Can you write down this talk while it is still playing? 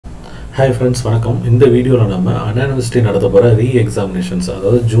Hi friends, வணக்கம். இந்த வீடியோல நம்ம அனானிவர்சிட்டி நடத்த போற ரீஎக்ஸாமினேஷன்ஸ்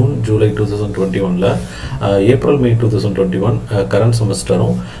அதாவது June July 2021ல April May 2021 current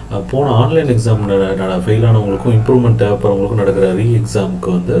செமஸ்டரும் போன ஆன்லைன் எக்ஸாம் ஃபெயில் ஆனவங்களுக்கும் இம்ப்ரூவ்மெண்ட் தேவைப்படுறவங்களுக்கும் நடக்கிற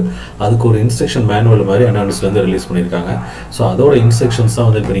ரீஎக்ஸாமுக்கு வந்து அதுக்கு ஒரு இன்ஸ்ட்ரக்ஷன் மேனுவல் மாதிரி அனானிவர்சிட்டிலேருந்து ரிலீஸ் பண்ணியிருக்காங்க. ஸோ அதோட இன்ஸ்ட்ரக்ஷன்ஸ் தான்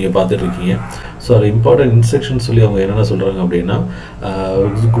வந்து இப்போ நீங்கள் பார்த்துட்டு இருக்கீங்க. ஸோ அது இம்பார்ட்டன்ட் இன்ஸ்ட்ரக்ஷன் சொல்லி அவங்க என்னென்ன சொல்கிறாங்க அப்படின்னா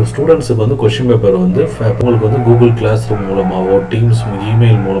ஸ்டூடெண்ட்ஸுக்கு வந்து கொஷின் பேப்பர் வந்து உங்களுக்கு வந்து கூகுள் கிளாஸ் ரூம் மூலமாகவோ டீம்ஸ்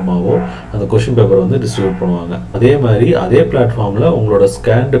இமெயில் மூலமாகவோ அந்த கொஷின் பேப்பர் வந்து டிஸ்ட்ரிபியூட் பண்ணுவாங்க. அதே மாதிரி அதே பிளாட்ஃபார்மில் உங்களோட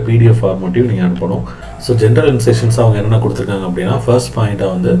ஸ்கேன்டு பிடிஎஃப் ஃபார்மேட்டையும் நீங்கள் அனுப்பணும். ஸோ ஜென்ரல் இன்ஸ்ட்ரக்ஷன்ஸ் அவங்க என்னென்ன கொடுத்துருக்காங்க அப்படின்னா ஃபர்ஸ்ட்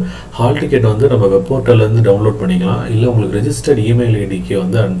பாயிண்ட்டாக வந்து ஹால் டிக்கெட் வந்து நம்ம வெப் போர்ட்டல்லேருந்து டவுன்லோட் பண்ணிக்கலாம், இல்லை உங்களுக்கு ரெஜிஸ்டர்ட் இமெயில் ஐடிக்கு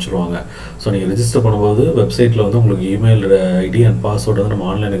வந்து அனுப்பிச்சிடுவாங்க. ஸோ நீங்கள் ரெஜிஸ்டர் பண்ணும்போது வெப்சைட்டில் வந்து உங்களுக்கு இமெயில் ஐடி அண்ட் பாஸ்வேர்டு வந்து நம்ம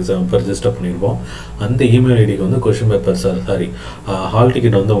ஆன்லைன் எக்ஸாம் இப்போ ரெஜிஸ்டர் பண்ணியிருப்போம். அந்த இமெயில் ஐடிக்கு வந்து கொஷின் பேப்பர் ஹால்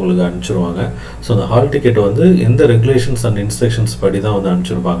டிக்கெட் வந்து உங்களுக்கு அனுப்பிச்சிடுவாங்க. ஸோ அந்த ஹால் டிக்கெட் வந்து எந்த ரெகுலேஷன்ஸ் அண்ட் இன்ஸ்ட்ரக்ஷன்ஸ் படி தான் வந்து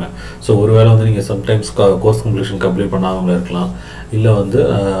அனுப்பிச்சிருப்பாங்க. ஸோ ஒருவேளை வந்து நீங்கள் சம்டைம்ஸ் கோர்ஸ் கம்ப்ளீஷன் கம்ப்ளீட் பண்ணாதவங்களா இருக்கலாம், இல்லை வந்து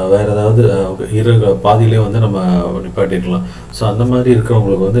வேறு ஏதாவது பாதியிலே வந்து நம்ம நிப்பாட்டிருக்கலாம். ஸோ அந்த மாதிரி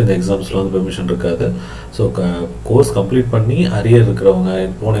இருக்கிறவங்களுக்கு வந்து இந்த எக்ஸாம்ஸில் வந்து பெர்மிஷன் இருக்காது. ஸோ கோர்ஸ் கம்ப்ளீட் பண்ணி அரியர் இருக்கிறவங்க,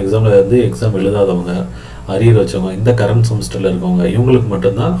 போன எக்ஸாமில் வந்து எக்ஸாம் எழுதாதவங்க, அரியர் வச்சவங்க, இந்த கரண்ட் செமஸ்டரில் இருக்கவங்க, இவங்களுக்கு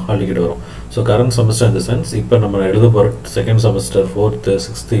மட்டும்தான் ஹால் டிக்கெட் வரும். ஸோ கரண்ட் செமஸ்டர் இந்த சென்ஸ் இப்போ நம்ம எழுத போகிற second semester 4th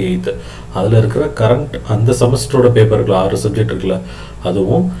 6th 8th அதில் இருக்கிற கரண்ட் அந்த செமஸ்டரோட பேப்பர் இருக்குல்ல, 6 சப்ஜெக்ட் இருக்குல்ல,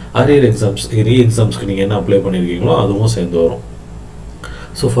 அதுவும் அரியர் எக்ஸாம்ஸ் எக்ஸாம்ஸ்க்கு நீங்கள் என்ன அப்ளை பண்ணியிருக்கீங்களோ அதுவும் சேர்ந்து வரும்.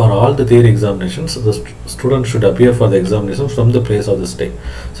 So for all the theory examinations, the student should appear for the examination from the place of the stay.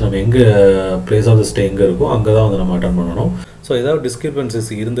 So நம்ம எங்கே place of the stay எங்கே இருக்கோ அங்கே தான் வந்து நம்ம அட்டன் பண்ணணும். ஸோ ஏதாவது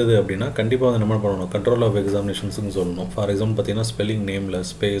டிஸ்கிரிபன்சிஸ் இருந்தது அப்படின்னா கண்டிப்பாக வந்து நம்ம பண்ணணும், கண்ட்ரோல் ஆஃப் எக்ஸாமினேஷன்ஸுன்னு சொல்லணும். ஃபார் எக்ஸாம்பிள் பார்த்தீங்கன்னா ஸ்பெல்லிங் நேமில்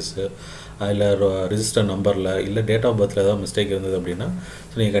ஸ்பேஸு இல்லை ரிஜிஸ்டர் நம்பரில் இல்லை டேட் ஆஃப் பர்த்தில் ஏதாவது மிஸ்டேக் இருந்தது அப்படின்னா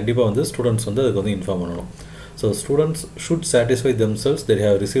ஸோ நீங்கள் கண்டிப்பாக வந்து ஸ்டூடெண்ட்ஸ் வந்து அதுக்கு வந்து இன்ஃபார்ம் பண்ணணும். So students should satisfy themselves they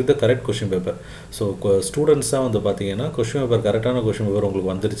have received the correct question paper. So students தான் வந்து பார்த்தீங்கன்னா கொஷின் பேப்பர் கரெக்டான கொஷின் பேப்பர்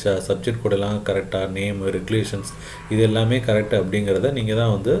உங்களுக்கு வந்துருச்சா, சப்ஜெக்ட் கூட எல்லாம் கரெக்டாக, நேம் ரெகுலேஷன்ஸ் இது எல்லாமே கரெக்டாக அப்படிங்கிறத நீங்கள்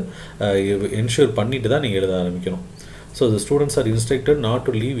தான் வந்து என்ஷூர் பண்ணிட்டு தான் நீங்கள் எழுத ஆரம்பிக்கணும். So the students are instructed not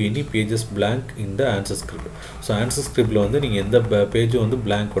to leave any pages blank in the answer script. So answer scriptல வந்து நீங்கள் எந்த பேஜும் வந்து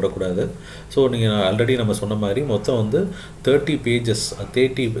blank விடக்கூடாது. ஸோ நீங்கள் ஆல்ரெடி நம்ம சொன்ன மாதிரி மொத்தம் வந்து 30 pages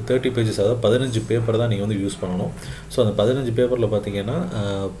அதாவது 15 பேப்பர் தான் நீங்கள் வந்து யூஸ் பண்ணணும். ஸோ அந்த 15 பேப்பரில் பார்த்தீங்கன்னா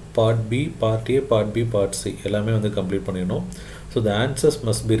part B, part A, part B, part C எல்லாமே வந்து கம்ப்ளீட் பண்ணிடணும். So the answers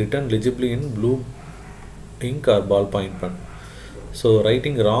must be written legibly in blue ink or ballpoint pen. So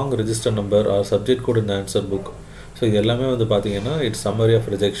writing wrong register number or subject code in the answer book. So இது எல்லாமே வந்து பார்த்தீங்கன்னா it's summary of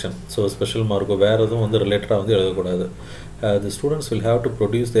rejection. So special Marco வேறு எதுவும் வந்து ரிலேட்டடாக வந்து எழுதக்கூடாது. தி students will have to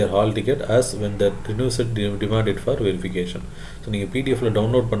produce there hall ticket as when the ரினியூசட் demanded for verification. So நீங்கள் பிடிஎஃப்பில்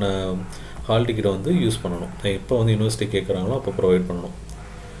டவுன்லோட் பண்ண ஹால் டிக்கெட்டை வந்து யூஸ் பண்ணணும். எப்போ வந்து யூனிவர்சிட்டி கேட்குறாங்களோ அப்போ ப்ரொவைட் பண்ணணும்.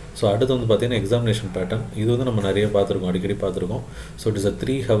 ஸோ அடுத்து வந்து பார்த்தீங்கன்னா எக்ஸாமினேஷன் பேட்டர்ன். இது வந்து நம்ம நிறைய பார்த்துருக்கோம், அடிக்கடி பார்த்துருக்கோம். So it is a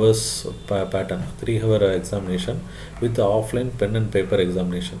 3 hours pattern, 3 hour examination with offline pen and paper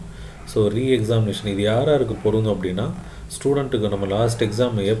examination. So ரீஎக்ஸாமினேஷன் இது யாருக்கு பொருந்தும் அப்படின்னா ஸ்டூடெண்ட்டுக்கு நம்ம லாஸ்ட்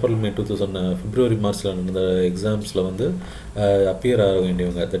எக்ஸாம் ஏப்ரல் மே 2000 பிப்ரவரி மார்ச்சில் நடந்த எக்ஸாம்ஸில் வந்து அப்பியர் ஆக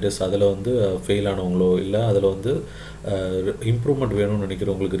வேண்டியவங்க, தட் இஸ் அதில் வந்து ஃபெயில் ஆனவங்களோ இல்லை அதில் வந்து இம்ப்ரூவ்மெண்ட் வேணும்னு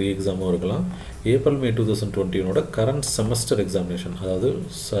நினைக்கிறவங்களுக்கு ரீஎக்ஸாமும் இருக்கலாம். April May 2021 current semester examination அதாவது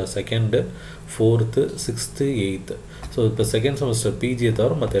 2nd 4th 6th 8th. So இப்போ செகண்ட் செமஸ்டர் பிஜியை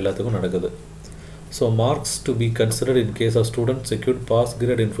தவிர மற்ற எல்லாத்துக்கும் நடக்குது. So marks to be considered in case of students secured pass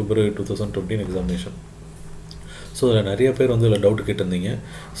grade in February 2015 examination. So இதில் நிறைய பேர் வந்து இதில் டவுட் கேட்டிருந்தீங்க.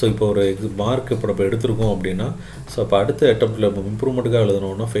 ஸோ இப்போ ஒரு மார்க் இப்போ நம்ம எடுத்துருக்கோம் அப்படின்னா ஸோ அப்போ அடுத்த அட்டம்ப்டில் இம்ப்ரூவ்மெண்ட்டுக்காக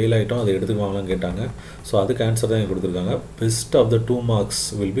எழுதணும்னா ஃபெயில் ஆகிட்டோம் அதை எடுத்துக்குவாங்களான்னு கேட்டாங்க. ஸோ அதுக்கு ஆன்சர் தான் கொடுத்துருக்காங்க. Best of the 2 marks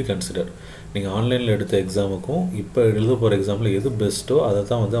will be consider. நீங்கள் ஆன்லைனில் எடுத்த எக்ஸாமுக்கும் இப்போ எழுத போகிற எக்ஸாமில் எது பெஸ்ட்டோ அதை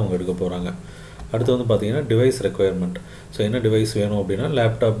தான் வந்து அவங்க எடுக்க போகிறாங்க. அடுத்து வந்து பார்த்தீங்கன்னா டிவைஸ் ரெக்குயர்மெண்ட். ஸோ என்ன டிவைஸ் வேணும் அப்படின்னா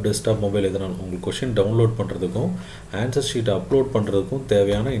லேப்டாப், டெஸ்க்டாப், மொபைல் எதனாலும் உங்களுக்கு கொஷின் டவுன்லோட் பண்ணுறதுக்கும் ஆன்சர் ஷீட்டை அப்லோட் பண்ணுறதுக்கும்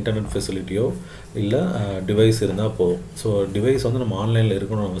தேவையான இன்டர்நெட் ஃபெசிலிட்டியோ இல்லை டிவைஸ் இருந்தால் போதும். ஸோ டிவைஸ் வந்து நம்ம ஆன்லைனில்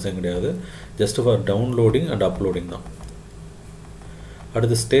இருக்கணும்னு அவசியம் கிடையாது, just for downloading and uploading தான்.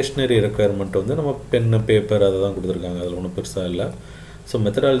 அடுத்து ஸ்டேஷ்னரி ரெக்குயர்மெண்ட் வந்து நம்ம பென்னு, பேப்பர் அதை தான் கொடுத்துருக்காங்க, அதில் ஒன்றும் பெருசாக இல்லை. So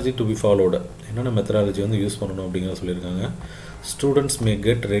methodology to be followed, என்னென்ன மெத்தடாலஜி வந்து யூஸ் பண்ணணும் அப்படிங்கிற சொல்லியிருக்காங்க. Students may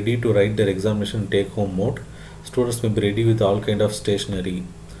get ready to write their examination take-home mode. Students may be ready with all kind of stationery.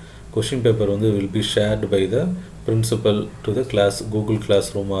 Question paper will be shared by the principal to the class, Google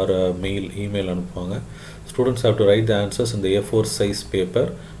Classroom or email அனுப்புவாங்க. Students have to write the answers in the A4 size paper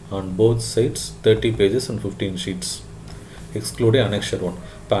on both sides, 30 pages and 15 sheets. Excluding Annexure 1.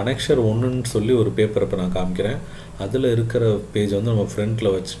 இப்போ Annexure 1ன்னு சொல்லி ஒரு paper இப்போ நான் காமிக்கிறேன். அதில் இருக்கிற page வந்து நம்ம ஃப்ரண்ட்டில்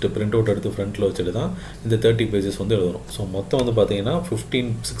வச்சுட்டு பிரிண்ட் அவுட் எடுத்து ஃப்ரண்ட்டில் வச்சுட்டு தான் இந்த 30 பேஜஸ் வந்து எழுதணும். ஸோ மொத்தம் வந்து பார்த்தீங்கன்னா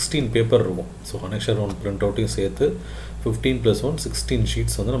 16 பேப்பர் இருக்கும். ஸோ அனெக்ஷர் 1 பிரிண்ட் அவுட்டையும் சேர்த்து 15 + 1 16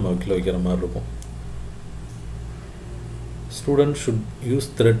 ஷீட்ஸ் வந்து நம்ம வீட்டில் வைக்கிற மாதிரி இருக்கும். Students should use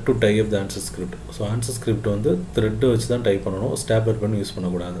thread to tie up the answer script. So answer script வந்து த்ரெட் வச்சு தான் டைப் பண்ணணும், ஸ்டாப்லர் பென் யூஸ்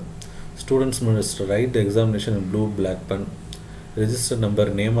பண்ணக்கூடாது. Students must write the examination in blue black pen. Register number,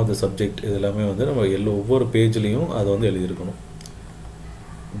 name of the subject இது எல்லாமே வந்து நம்ம ஒவ்வொரு பேஜ்லேயும் அதை வந்து எழுதியிருக்கணும்.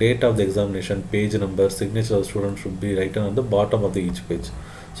 Date of the examination, page number, signature of student should be written on the bottom of the each page.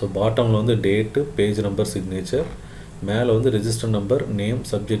 So பாட்டமில் வந்து date, page number, signature, மேலே வந்து register number, name,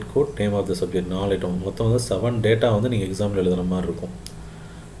 subject code, name of the subject 4 item. மொத்தம் வந்து 7 data வந்து நீங்கள் எக்ஸாமில் எழுதுகிற மாதிரி இருக்கும்.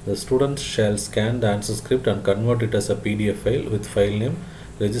 The students shall scan the answer script and convert it as a PDF file with file name,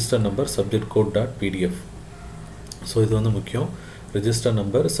 register number, subject code.pdf. So இது வந்து முக்கியம். Register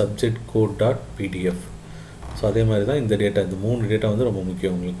number, subject கோட்.pdf. ஸோ அதே மாதிரி தான் இந்த டேட்டா, இந்த 3 டேட்டா வந்து ரொம்ப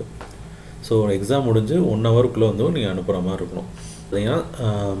முக்கியம் உங்களுக்கு. ஸோ எக்ஸாம் முடிஞ்சு 1 ஹவருக்குள்ளே வந்து நீங்கள் அனுப்புகிற மாதிரி இருக்கணும். பார்த்தீங்கன்னா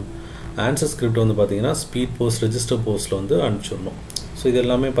ஆன்சர் ஸ்கிரிப்ட் வந்து பார்த்தீங்கன்னா ஸ்பீட் போஸ்ட், ரெஜிஸ்டர் போஸ்ட்டில் வந்து அனுப்பிச்சிடணும். ஸோ இது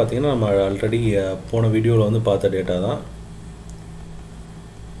எல்லாமே பார்த்தீங்கன்னா நம்ம ஆல்ரெடி போன வீடியோவில் வந்து பார்த்த டேட்டா தான்.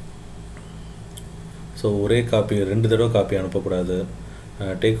 ஸோ ஒரே காப்பி 2 தடவை காப்பி அனுப்பக்கூடாது.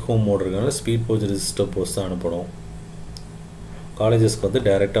 டேக் ஹோம் மோட் இருக்கனால ஸ்பீட் போஸ்ட், ரெஜிஸ்டர் போஸ்ட் தான் அனுப்பணும். காலேஜஸ்க்கு வந்து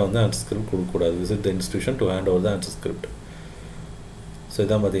டைரெக்டாக வந்து ஆன்சர் ஸ்கிரிப்ட் கொடுக்கக்கூடாது. Visit the institution to hand over the answer script. So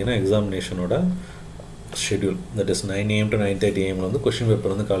இதான் பார்த்தீங்கன்னா எக்ஸாமினேஷனோட schedule. That is 9 AM to 9:30 AM வந்து கொஷின்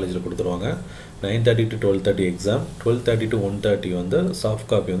பேப்பர் வந்து காலேஜில் கொடுத்துருவாங்க. 9:30 to 12:30 எக்ஸாம், 12:30 to 1:30 வந்து சாஃப்ட்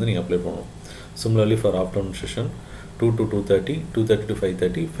காப்பி வந்து நீங்கள் அப்ளை பண்ணணும். Similarly for afternoon session 2 to 2:30, 2:30 to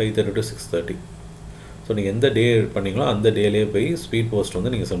 5:30, 5:30 to 6:30. So நீங்கள் எந்த டே பண்ணிங்களோ அந்த டேலேயே போய் ஸ்பீட் போஸ்ட்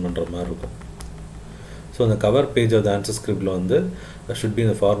வந்து நீங்கள் சென்ட் பண்ணுற மாதிரி இருக்கும். ஸோ அந்த cover page of the answer ஸ்கிரிப்டில் வந்து should be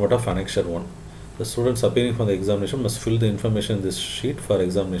in the format of annexure 1. The students appearing for the examination must fill the information in this sheet for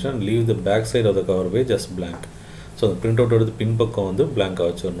examination and leave the back side of the cover page as blank. So அந்த print out எடுத்து பின்பக்கம் வந்து blank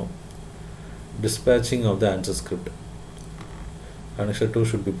வச்சிடணும். Dispatching of the answer script. Annexure 2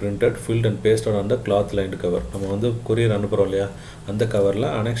 should be printed, filled and pasted on the cloth lined cover. நம்ம வந்து courier அனுப்புகிறோம் இல்லையா, அந்த கவரில்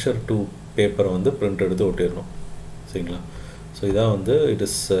annexure 2 பேப்பரை வந்து பிரிண்ட் எடுத்து ஒட்டிடணும். சரிங்களா? ஸோ இதான் வந்து it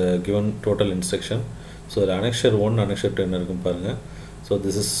is given total instruction. So அதில் annexure 1, annexure 2 என்ன இருக்குன்னு பாருங்கள். ஸோ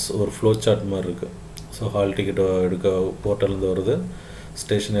திஸ் இஸ் ஒரு ஃப்ளோ சார்ட் மாதிரி இருக்குது. ஸோ ஹால் டிக்கெட் எடுக்க போர்ட்டலேருந்து வருது,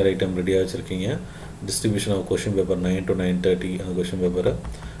 ஸ்டேஷனரி ஐட்டம் ரெடியாக வச்சுருக்கீங்க, distribution of question paper 9 to 9:30 அந்த கொஷின் பேப்பரை,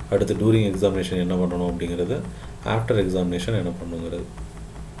 அடுத்து டூரிங் எக்ஸாமினேஷன் என்ன பண்ணணும் அப்படிங்கிறது, ஆஃப்டர் எக்ஸாமினேஷன் என்ன பண்ணுங்கிறது.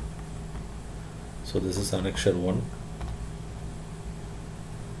 So this is annexure 1.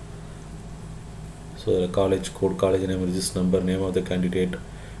 So college code, college name, register number, name of the candidate,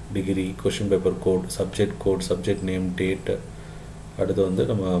 degree, question paper code, subject name, date. அடுத்து வந்து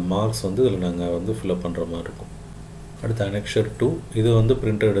நம்ம மார்க்ஸ் வந்து இதில் நாங்கள் வந்து ஃபில்அப் பண்ணுற மாதிரி இருக்கும். அடுத்து annexure 2 இது வந்து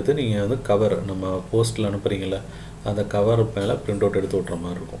பிரிண்ட் எடுத்து நீங்கள் வந்து கவர் நம்ம போஸ்ட்டில் அனுப்புகிறீங்கள அந்த கவர் மேலே பிரிண்ட் அவுட் எடுத்து விட்ற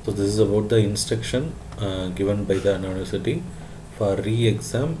மாதிரி இருக்கும். So this is about the instruction given by the university for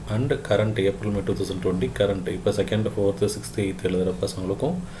re-exam and current April, May 2020 current இப்போ 2nd, 4th, 6th, 8th எழுதுகிற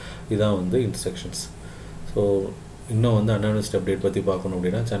பசங்களுக்கும் இதான் வந்து இன்ஸ்ட்ரக்ஷன்ஸ். ஸோ இன்னும் வந்து அண்ணா யூனிவர்சிட்டி அப்டேட் பற்றி பார்க்கணும்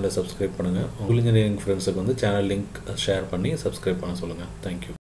அப்படின்னா சேனலை சப்ஸ்கிரைப் பண்ணுங்கள். உங்கள் இன்ஜினியரிங் ஃப்ரெண்ட்ஸுக்கு வந்து சேனல் லிங்க் ஷேர் பண்ணி சப்ஸ்கிரைப் பண்ண சொல்லுங்கள். தேங்க்யூ.